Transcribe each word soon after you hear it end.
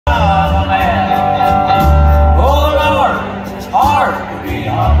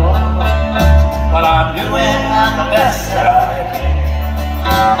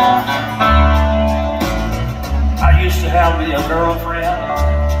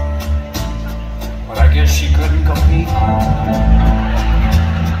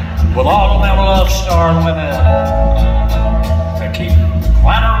with all of them love star women that keep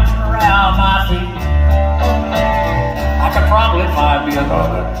clattering around my feet. I could probably find me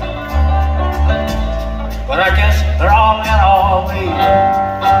another, but I guess they're all in all me.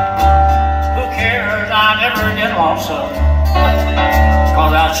 Who cares? I never get lonesome,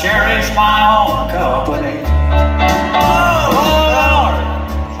 'cause I cherish my own company. Oh, Lord,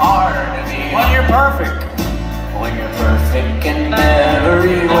 hard to be when you're perfect. When you're perfect in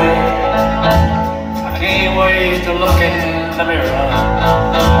every way. I can't wait to look in the mirror,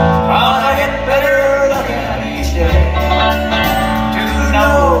 'cause I get better looking each day. To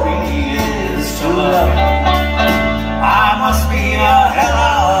know he is to love, I must be a hell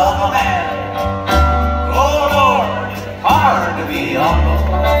of a man. Oh Lord, it's hard to be humble,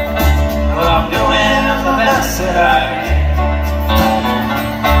 but I'm doing the best that I can.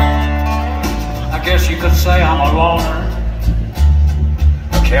 I guess you could say I'm a loner,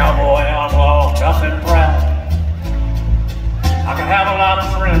 a cowboy outlaw, tough and proud. I could have a lot of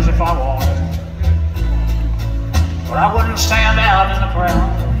friends if I wanted, but I wouldn't stand out in the crowd.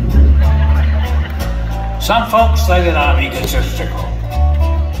 Some folks say that I'm egotistical.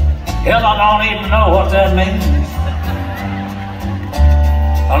 Hell, I don't even know what that means,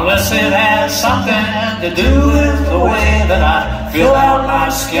 unless it has something to do with the way that I fill out my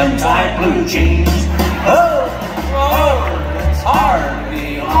skin-tight blue jeans. Oh, Lord, it's hard to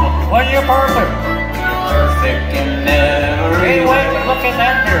be humble when you're perfect. You're perfect in every way. Look in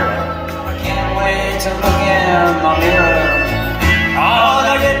that mirror. I can't wait to look in my mirror.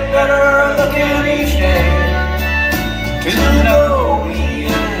 Oh, I get better looking each day. To